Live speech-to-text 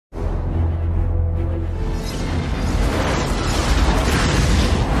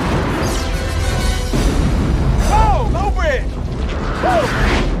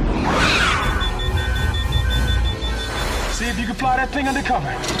fly that thing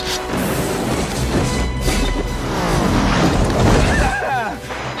undercover.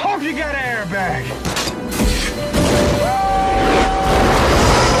 Hope you got an airbag.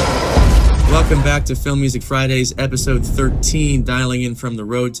 Welcome back to Film Music Fridays, episode 13. Dialing in from the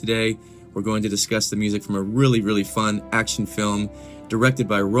road today, we're going to discuss the music from a really fun action film directed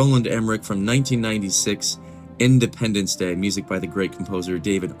by Roland Emmerich from 1996, Independence Day, music by the great composer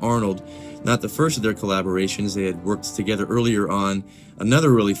David Arnold. Not the first of their collaborations. They had worked together earlier on another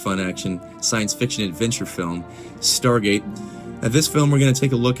really fun action science fiction adventure film, Stargate. Now this film we're going to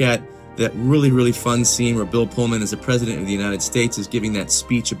take a look at that really fun scene where Bill Pullman, as the President of the United States, is giving that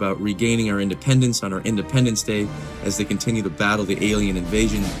speech about regaining our independence on our Independence Day as they continue to battle the alien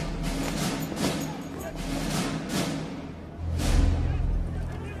invasion.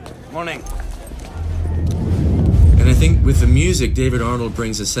 Morning. And I think with the music, David Arnold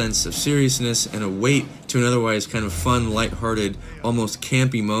brings a sense of seriousness and a weight to an otherwise kind of fun, lighthearted, almost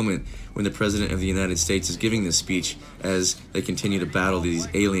campy moment when the President of the United States is giving this speech as they continue to battle these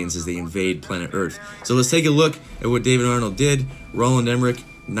aliens as they invade planet Earth. So let's take a look at what David Arnold did. Roland Emmerich,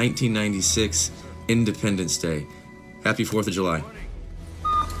 1996, Independence Day. Happy 4th of July.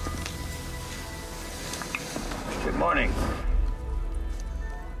 Good morning.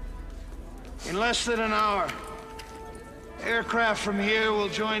 In less than an hour, aircraft from here will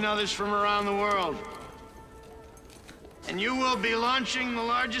join others from around the world. And you will be launching the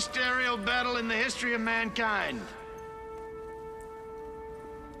largest aerial battle in the history of mankind.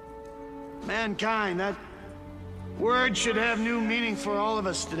 Mankind, that word should have new meaning for all of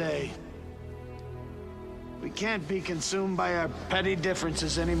us today. We can't be consumed by our petty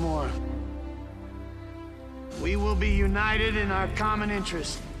differences anymore. We will be united in our common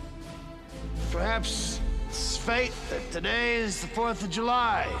interest. Perhaps it's fate that today is the 4th of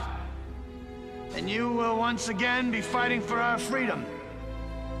July. And you will once again be fighting for our freedom.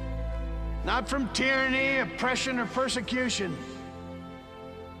 Not from tyranny, oppression, or persecution,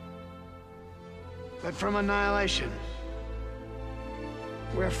 but from annihilation.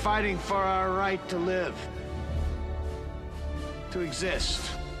 We're fighting for our right to live, to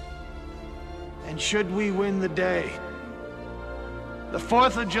exist. And should we win the day, the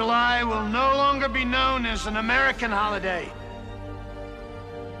 4th of July will no longer be known as an American holiday,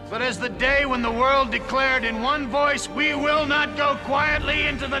 but as the day when the world declared in one voice, we will not go quietly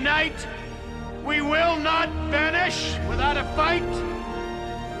into the night. We will not vanish without a fight.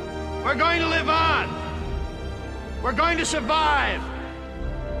 We're going to live on. We're going to survive.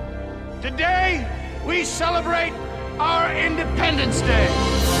 Today, we celebrate our Independence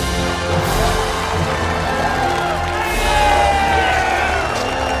Day.